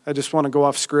 I just want to go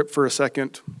off script for a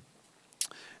second.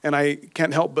 And I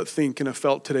can't help but think and have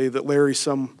felt today that Larry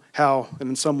somehow and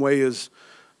in some way has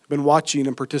been watching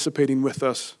and participating with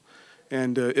us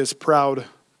and is proud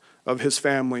of his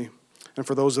family and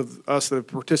for those of us that have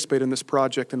participated in this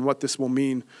project and what this will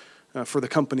mean for the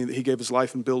company that he gave his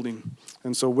life in building.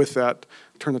 And so with that,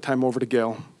 turn the time over to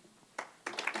Gail.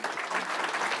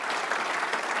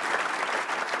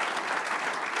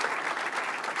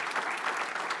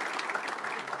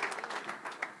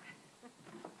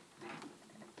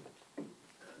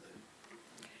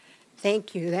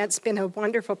 Thank you. That's been a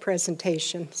wonderful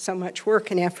presentation. So much work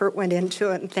and effort went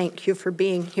into it, and thank you for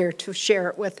being here to share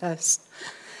it with us.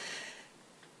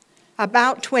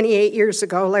 About 28 years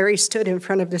ago, Larry stood in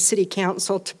front of the City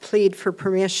Council to plead for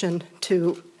permission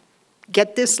to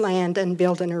get this land and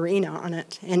build an arena on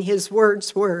it. And his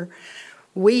words were,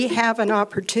 "We have an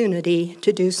opportunity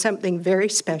to do something very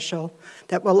special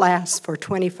that will last for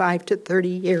 25 to 30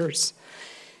 years.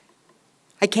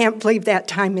 I can't believe that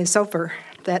time is over,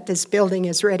 that this building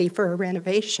is ready for a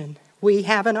renovation. We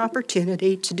have an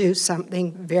opportunity to do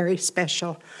something very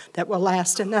special that will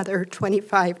last another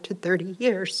 25 to 30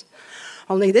 years.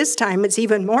 Only this time it's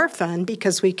even more fun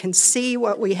because we can see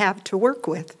what we have to work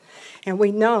with. And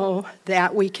we know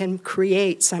that we can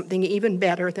create something even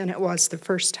better than it was the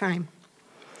first time."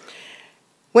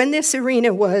 When this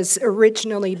arena was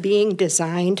originally being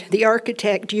designed, the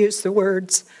architect used the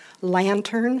words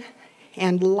lantern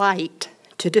and light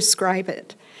to describe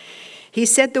it. He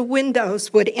said the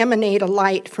windows would emanate a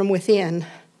light from within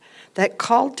that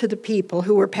called to the people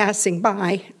who were passing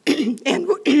by and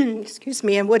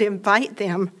and would invite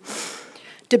them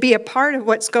to be a part of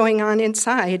what's going on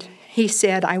inside. He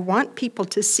said, "I want people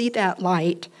to see that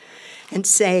light and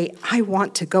say, I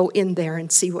want to go in there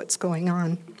and see what's going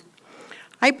on."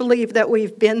 I believe that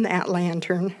we've been that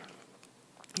lantern.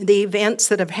 The events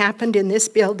that have happened in this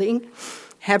building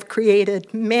have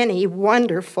created many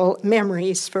wonderful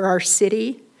memories for our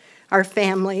city, our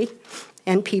family,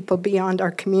 and people beyond our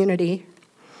community.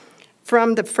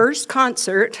 From the first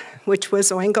concert, which was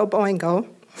Oingo Boingo,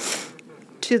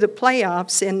 to the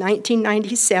playoffs in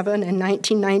 1997 and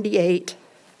 1998,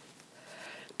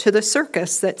 to the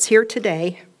circus that's here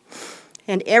today,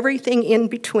 and everything in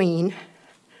between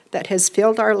that has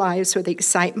filled our lives with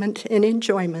excitement and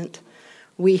enjoyment,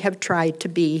 we have tried to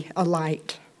be a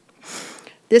light.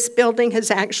 This building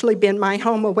has actually been my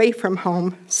home away from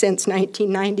home since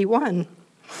 1991.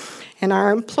 And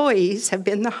our employees have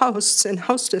been the hosts and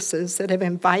hostesses that have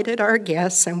invited our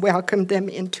guests and welcomed them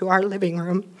into our living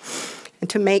room and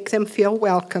to make them feel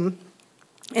welcome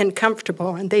and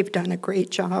comfortable, and they've done a great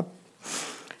job.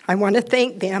 I want to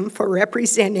thank them for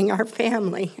representing our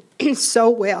family so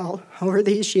well over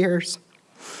these years.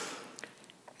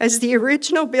 As the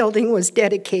original building was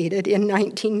dedicated in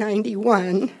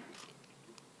 1991,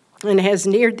 and has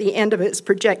neared the end of its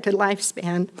projected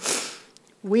lifespan,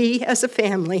 we as a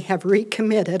family have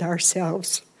recommitted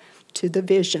ourselves to the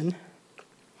vision.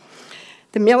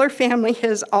 The Miller family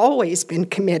has always been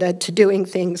committed to doing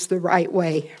things the right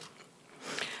way.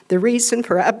 The reason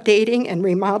for updating and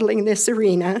remodeling this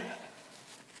arena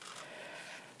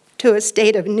to a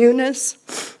state of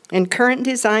newness and current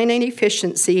design and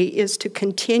efficiency is to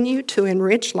continue to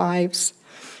enrich lives,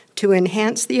 to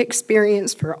enhance the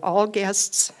experience for all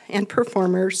guests and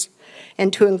performers,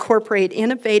 and to incorporate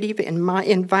innovative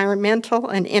environmental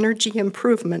and energy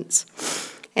improvements,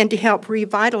 and to help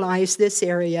revitalize this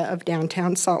area of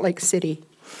downtown Salt Lake City.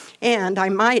 And I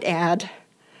might add,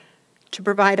 to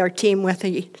provide our team with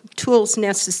the tools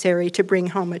necessary to bring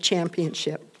home a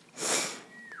championship.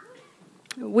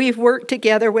 We've worked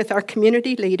together with our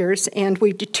community leaders, and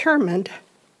we've determined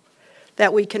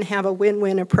that we can have a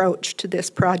win-win approach to this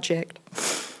project.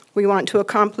 We want to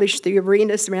accomplish the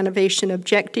arena's renovation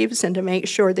objectives and to make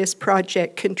sure this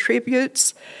project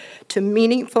contributes to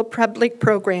meaningful public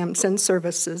programs and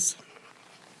services.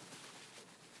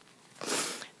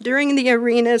 During the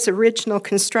arena's original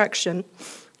construction,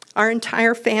 our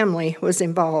entire family was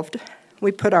involved.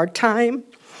 We put our time,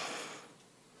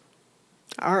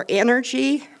 our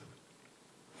energy,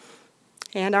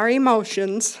 and our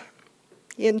emotions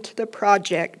into the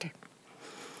project.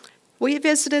 We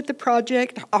visited the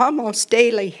project almost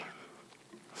daily.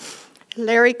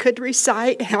 Larry could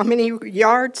recite how many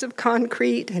yards of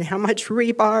concrete and how much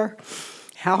rebar,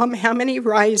 how many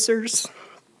risers,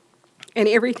 and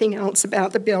everything else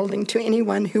about the building to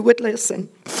anyone who would listen.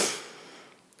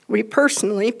 We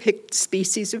personally picked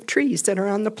species of trees that are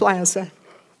on the plaza.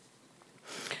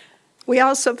 We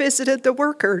also visited the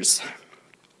workers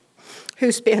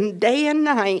who spend day and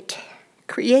night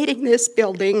creating this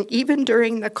building, even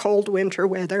during the cold winter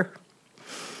weather.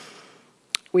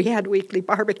 We had weekly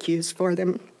barbecues for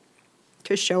them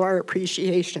to show our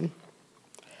appreciation.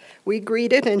 We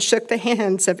greeted and shook the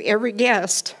hands of every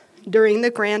guest during the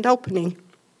grand opening.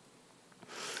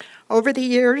 Over the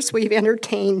years, we've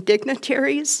entertained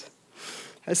dignitaries,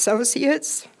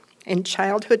 associates, and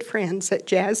childhood friends at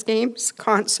jazz games,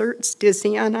 concerts,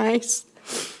 Disney on Ice,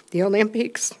 the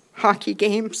Olympics, hockey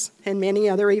games, and many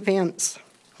other events.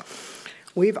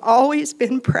 We've always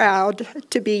been proud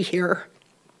to be here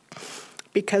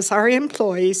because our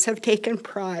employees have taken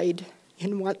pride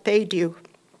in what they do.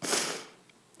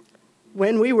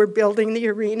 When we were building the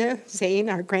arena, Zane,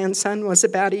 our grandson, was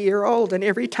about a year old, and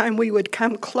every time we would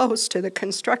come close to the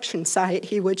construction site,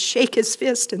 he would shake his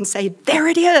fist and say, "There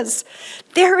it is!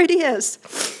 There it is!"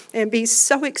 and be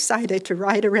so excited to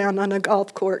ride around on a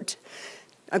golf cart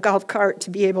to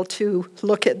be able to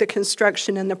look at the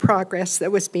construction and the progress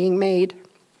that was being made.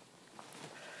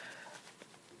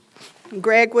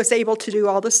 Greg was able to do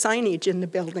all the signage in the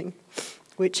building,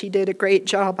 which he did a great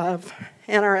job of,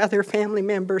 and our other family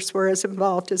members were as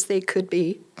involved as they could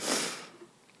be.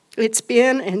 It's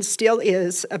been and still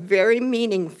is a very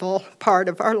meaningful part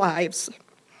of our lives.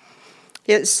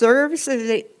 It serves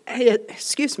as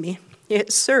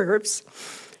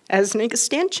an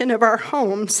extension of our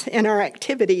homes and our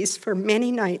activities for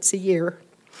many nights a year.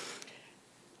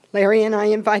 Larry and I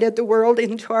invited the world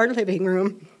into our living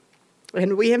room,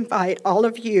 and we invite all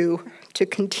of you to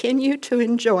continue to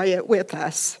enjoy it with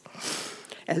us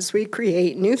as we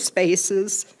create new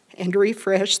spaces and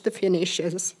refresh the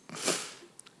finishes.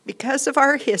 Because of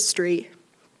our history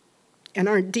and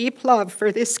our deep love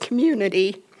for this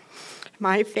community,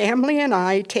 my family and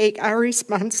I take our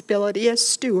responsibility as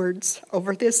stewards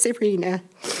over this arena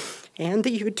and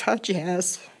the Utah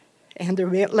Jazz and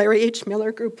the Larry H.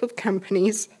 Miller Group of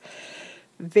Companies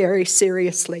very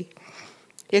seriously.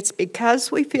 It's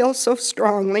because we feel so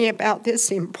strongly about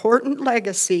this important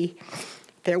legacy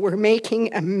that we're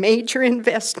making a major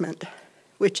investment,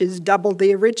 which is double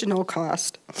the original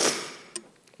cost,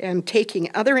 and taking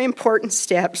other important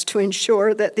steps to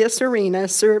ensure that this arena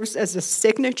serves as a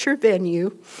signature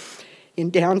venue in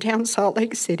downtown Salt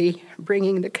Lake City,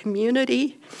 bringing the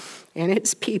community and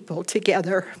its people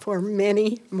together for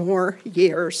many more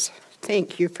years.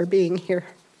 Thank you for being here.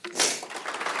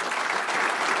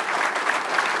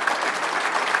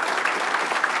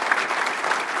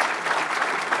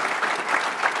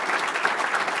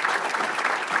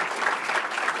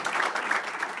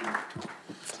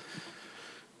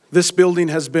 This building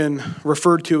has been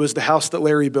referred to as the house that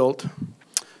Larry built.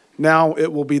 Now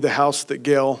it will be the house that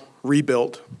Gail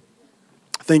rebuilt.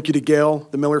 Thank you to Gail,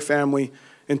 the Miller family,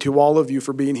 and to all of you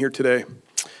for being here today.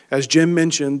 As Jim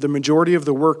mentioned, the majority of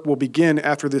the work will begin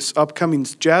after this upcoming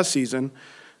jazz season,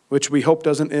 which we hope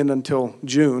doesn't end until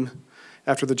June,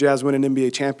 after the Jazz win an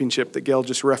NBA championship that Gail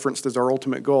just referenced as our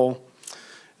ultimate goal.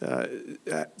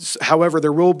 However,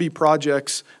 there will be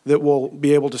projects that will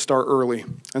be able to start early.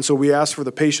 And so we ask for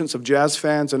the patience of Jazz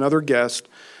fans and other guests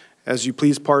as you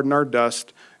please pardon our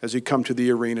dust as you come to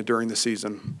the arena during the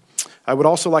season. I would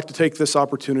also like to take this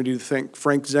opportunity to thank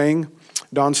Frank Zhang,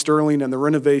 Don Sterling, and the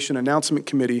Renovation Announcement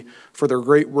Committee for their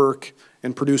great work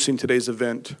in producing today's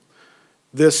event.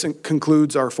 This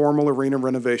concludes our formal arena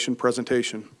renovation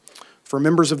presentation. For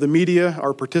members of the media,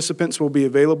 our participants will be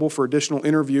available for additional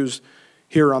interviews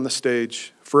here on the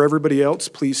stage. For everybody else,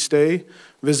 please stay,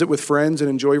 visit with friends, and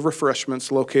enjoy refreshments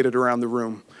located around the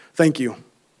room. Thank you.